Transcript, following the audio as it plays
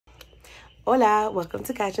Hola, welcome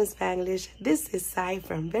to Catch in Spanglish. This is Sai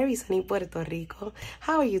from very sunny Puerto Rico.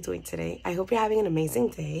 How are you doing today? I hope you're having an amazing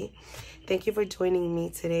day. Thank you for joining me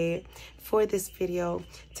today for this video.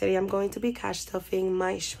 Today I'm going to be cash stuffing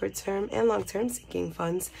my short-term and long-term sinking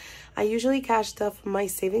funds. I usually cash stuff my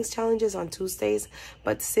savings challenges on Tuesdays,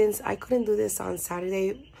 but since I couldn't do this on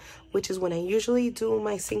Saturday, which is when I usually do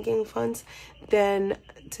my sinking funds, then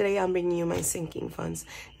today I'm bringing you my sinking funds.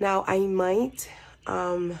 Now I might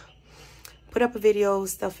put up a video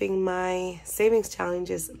stuffing my savings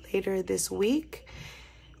challenges later this week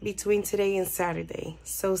between today and Saturday,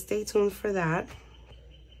 so stay tuned for that.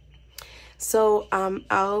 So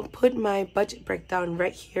I'll put my budget breakdown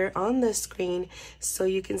right here on the screen so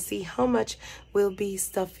you can see how much we'll be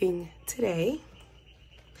stuffing today,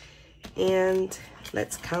 and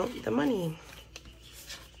let's count the money.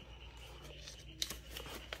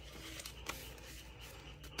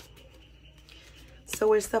 So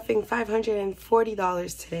we're stuffing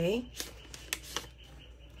 $540 today.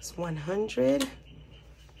 It's 100,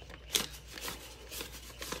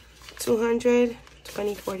 200,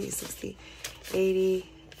 20, 40, 60, 80,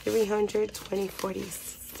 300, 20, 40,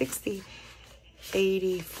 60,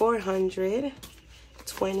 80, 400,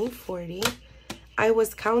 20, 40. I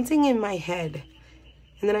was counting in my head,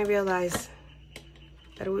 and then I realized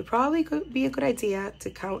that it would probably be a good idea to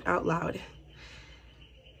count out loud.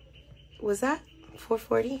 Was that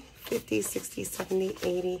 440, 50, 60, 70,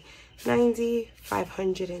 80, 90,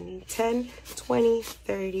 510, 20,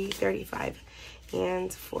 30, 35,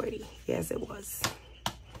 and 40. Yes, it was.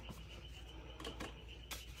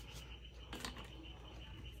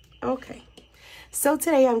 Okay. So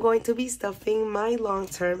today I'm going to be stuffing my long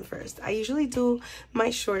term first. I usually do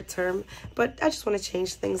my short term, but I just want to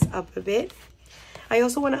change things up a bit. I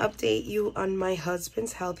also want to update you on my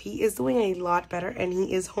husband's health. He is doing a lot better and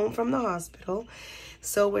he is home from the hospital.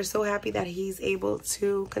 So we're so happy that he's able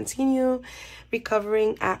to continue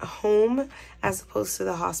recovering at home as opposed to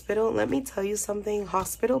the hospital. Let me tell you something,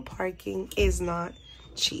 hospital parking is not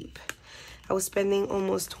cheap. I was spending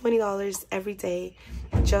almost $20 every day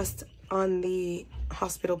just on the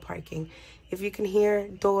hospital parking. If you can hear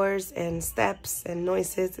doors and steps and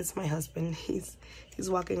noises, it's my husband. He's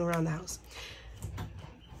walking around the house.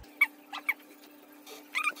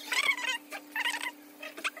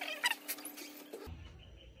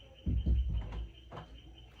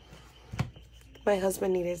 My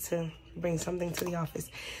husband needed to bring something to the office.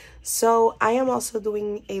 So I am also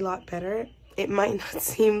doing a lot better. It might not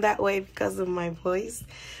seem that way because of my voice,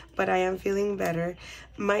 but I am feeling better.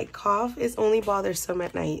 My cough is only bothersome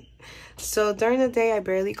at night. So during the day, I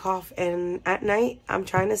barely cough, and at night, I'm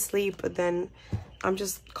trying to sleep, but then I'm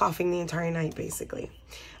just coughing the entire night, basically.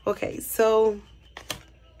 Okay, so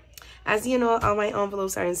as you know, all my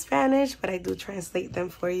envelopes are in Spanish, but I do translate them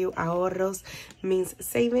for you. Ahorros means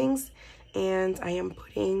savings, and I am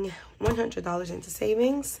putting $100 into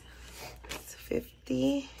savings. It's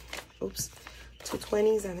 50, oops, 2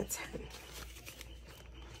 20s and a 10.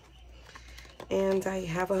 And I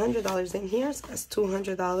have $100 in here, so that's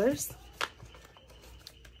 $200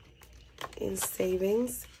 in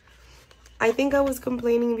savings. I think I was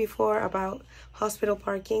complaining before about hospital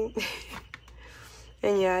parking.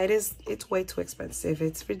 And yeah, it's way too expensive.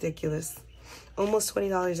 It's ridiculous. Almost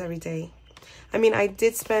 $20 every day. I mean, I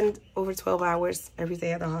did spend over 12 hours every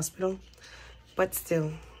day at the hospital, but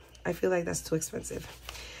still, I feel like that's too expensive.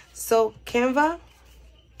 So Canva,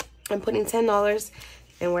 I'm putting $10,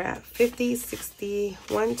 and we're at 50, 60,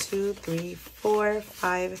 1, 2, 3, 4,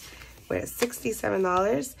 5. We're at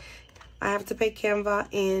 $67. I have to pay Canva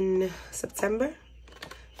in September.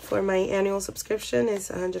 For my annual subscription, it's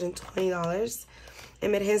 $120.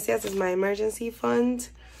 Emergencias is my emergency fund,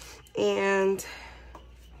 and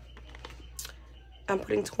I'm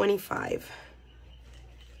putting 25.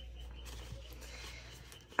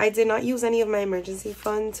 I did not use any of my emergency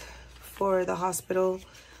fund for the hospital.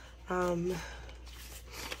 I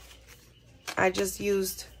just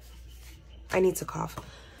used, I need to cough.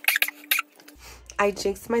 I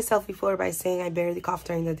jinxed myself before by saying I barely cough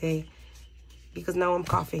during the day, because now I'm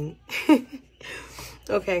coughing.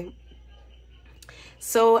 Okay.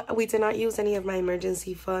 So we did not use any of my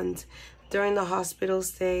emergency funds during the hospital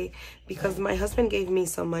stay because my husband gave me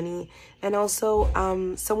some money, and also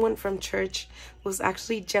someone from church was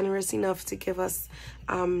actually generous enough to give us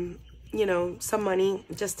you know, some money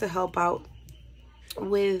just to help out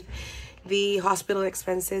with the hospital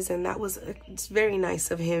expenses, and that was it's very nice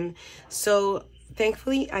of him. So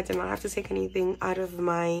thankfully I did not have to take anything out of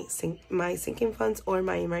my sinking funds or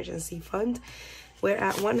my emergency fund. We're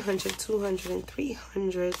at 100, 200, and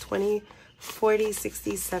 300, 20, 40,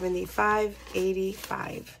 60, 75,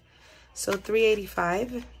 85. So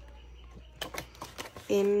 $385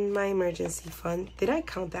 in my emergency fund. Did I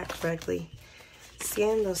count that correctly?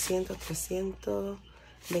 100, 200, 300,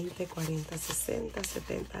 20, 40, 60, 70,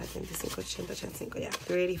 75, 80, 85. Yeah,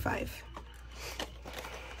 $385.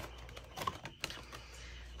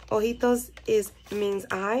 Ojitos means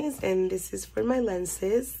eyes, and this is for my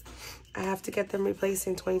lenses. I have to get them replaced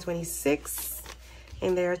in 2026,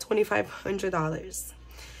 and they are $2,500.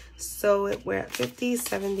 So we're at 50,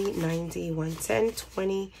 70, 90, 110,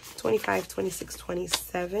 20, 25, 26,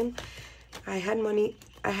 27. I had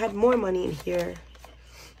more money in here,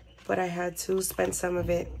 but I had to spend some of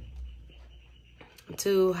it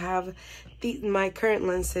to have my current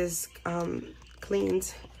lenses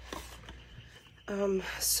cleaned.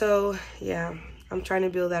 So yeah, I'm trying to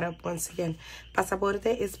build that up once again.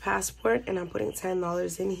 Pasaporte is passport, and I'm putting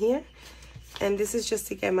 $10 in here. And this is just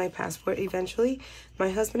to get my passport eventually. My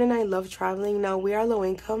husband and I love traveling. Now, we are low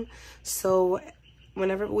income, so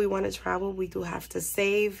whenever we want to travel, we do have to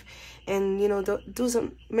save and, you know,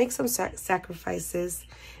 make some sacrifices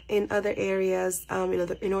in other areas,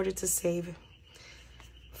 in order to save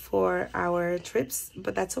for our trips,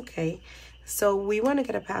 but that's okay. So we want to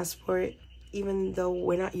get a passport, even though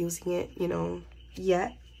we're not using it, you know,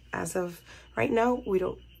 yet. As of right now, we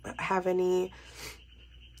don't have any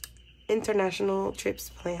international trips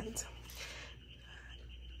planned.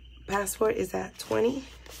 Passport is at 20,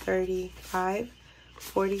 35,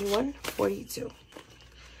 41, 42.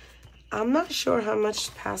 I'm not sure how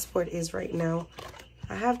much passport is right now.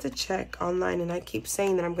 I have to check online, and I keep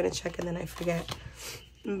saying that I'm going to check and then I forget.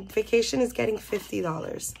 Vacation is getting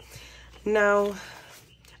 $50. Now,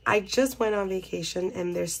 I just went on vacation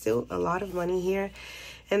and there's still a lot of money here,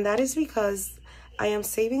 and that is because I am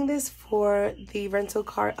saving this for the rental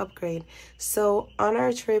car upgrade. So on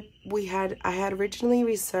our trip, I had originally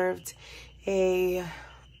reserved I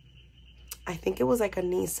think it was like a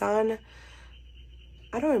Nissan.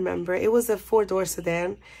 I don't remember. It was a 4-door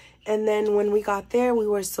sedan. And then when we got there, we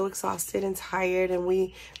were so exhausted and tired, and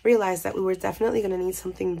we realized that we were definitely going to need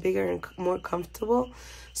something bigger and more comfortable.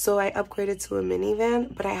 So I upgraded to a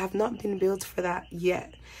minivan, but I have not been billed for that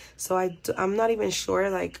yet. So I'm not even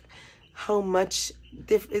sure like how much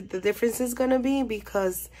the difference is going to be,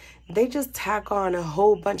 because they just tack on a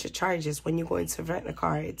whole bunch of charges when you're going to rent a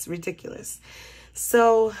car. It's ridiculous.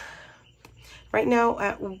 So right now,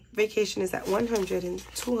 vacation is at 100 and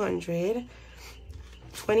 200.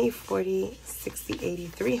 20, 40, 60, 80,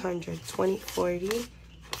 300, 20, 40,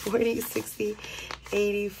 40, 60,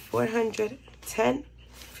 80, 400, 10,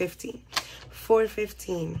 15,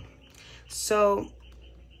 415. So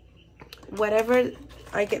whatever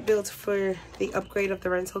I get billed for the upgrade of the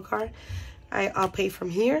rental car, I'll pay from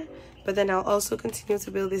here. But then I'll also continue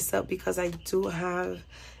to build this up because I do have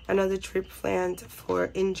another trip planned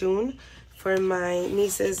in June for my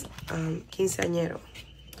niece's quinceañero,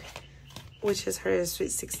 which is her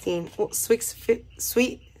sweet 16, well, sweet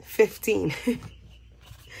 15.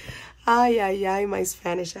 Ay, ay, ay, my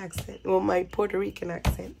Spanish accent. Well, my Puerto Rican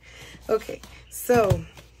accent. Okay, so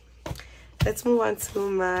let's move on to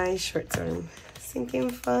my short-term sinking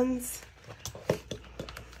funds.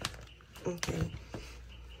 Okay.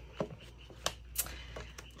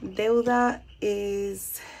 Deuda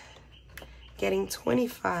is getting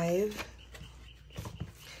 25.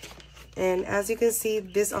 And as you can see,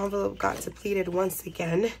 this envelope got depleted once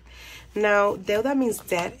again. Now, deuda means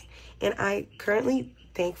debt, and I currently,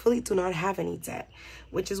 thankfully, do not have any debt,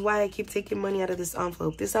 which is why I keep taking money out of this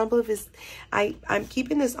envelope. This envelope is, I'm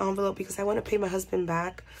keeping this envelope because I want to pay my husband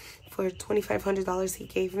back for $2,500 he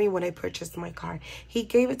gave me when I purchased my car. He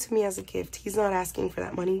gave it to me as a gift. He's not asking for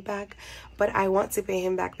that money back, but I want to pay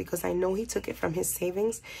him back because I know he took it from his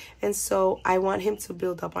savings, and so I want him to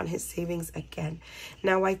build up on his savings again.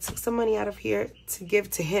 Now, I took some money out of here to give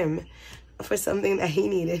to him for something that he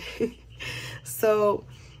needed. So,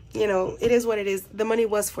 you know, it is what it is. The money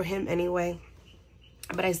was for him anyway,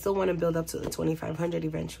 but I still want to build up to the $2,500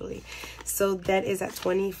 eventually. So that is at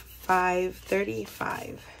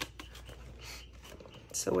 $25.35.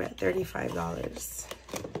 So we're at $35.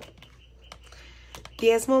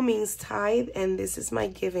 Diezmo means tithe, and this is my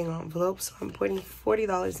giving envelope. So I'm putting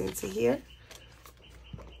 $40 into here.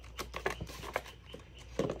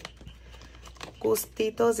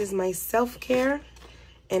 Gustitos is my self-care,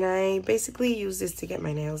 and I basically use this to get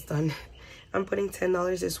my nails done. I'm putting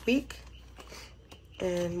 $10 this week,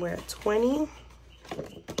 and we're at 20.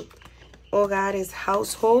 Hogar is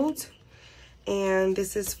household, and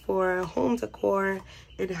this is for home decor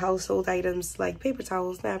and household items like paper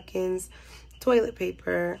towels, napkins, toilet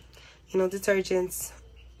paper, you know, detergents,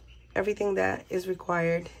 everything that is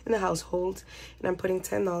required in the household. And I'm putting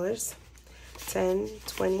 $10. 10,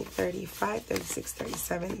 20, 35, 36,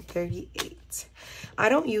 37, 38. I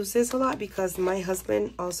don't use this a lot because my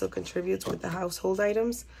husband also contributes with the household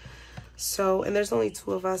items. So, and there's only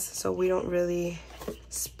 2 of us, so we don't really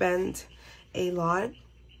spend a lot.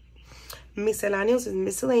 Miscellaneous is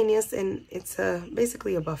miscellaneous, and it's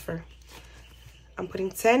basically a buffer. I'm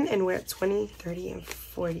putting 10, and we're at 20, 30, and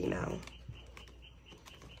 40 now.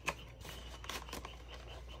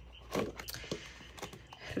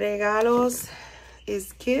 Regalos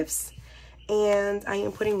is gifts, and I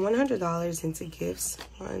am putting $100 into gifts.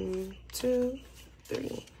 1, 2,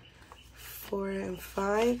 3, 4, and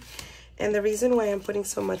 5. And the reason why I'm putting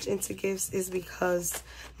so much into gifts is because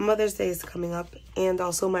Mother's Day is coming up, and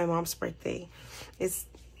also my mom's birthday. It's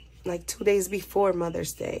like 2 days before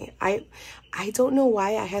Mother's Day. I don't know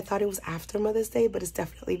why I had thought it was after Mother's Day, but it's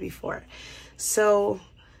definitely before. So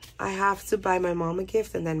I have to buy my mom a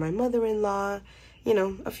gift, and then my mother-in-law, you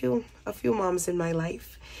know, a few moms in my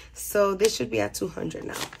life. So this should be at 200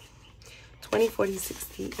 now. 20, 40,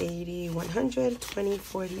 60, 80, 100, 20,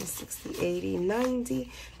 40, 60, 80,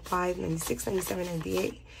 90, 5, 96, 97,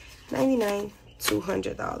 98, 99,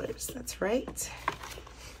 $200. That's right.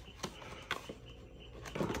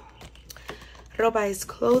 Roba is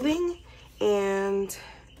clothing, and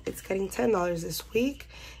it's getting $10 this week.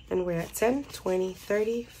 And we're at 10, 20,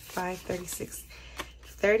 30, 5, 36,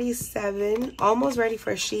 37, almost ready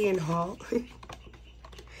for a Shein haul.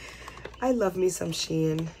 I love me some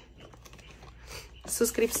Shein.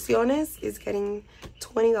 Suscripciones is getting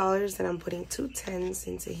 $20, and I'm putting 2 10s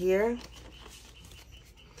into here.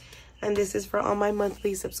 And this is for all my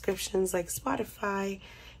monthly subscriptions like Spotify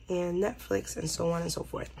and Netflix and so on and so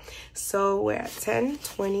forth. So we're at 10,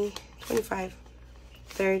 20, 25,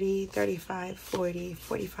 30, 35, 40,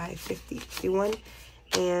 45, 50, 51,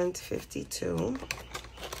 and 52.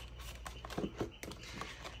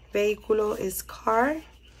 Vehiculo is car,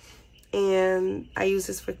 and I use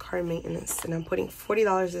this for car maintenance, and I'm putting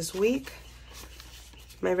 $40 this week.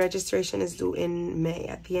 My registration is due in May,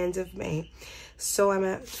 at the end of May. So I'm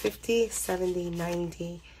at 50, 70,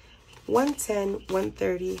 90, 110,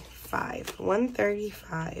 135,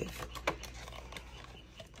 135.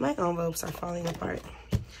 My envelopes are falling apart.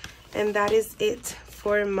 And that is it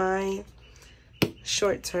for my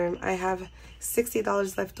short term. I have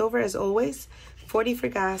 $60 left over as always, 40 for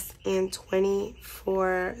gas and 20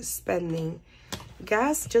 for spending.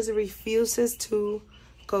 Gas just refuses to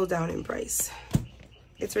go down in price.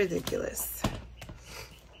 It's ridiculous.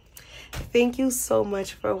 Thank you so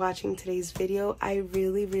much for watching today's video. I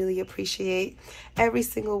really appreciate every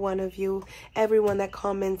single one of you, everyone that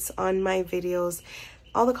comments on my videos.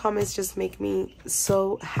 All the comments just make me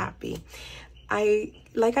so happy.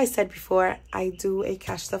 Like I said before, I do a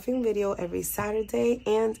cash stuffing video every Saturday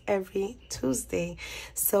and every Tuesday.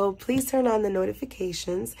 So please turn on the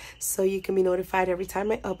notifications so you can be notified every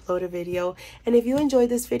time I upload a video. And if you enjoyed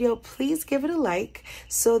this video, please give it a like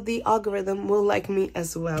so the algorithm will like me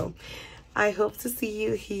as well. I hope to see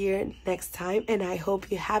you here next time, and I hope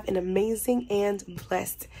you have an amazing and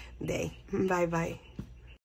blessed day. Bye-bye.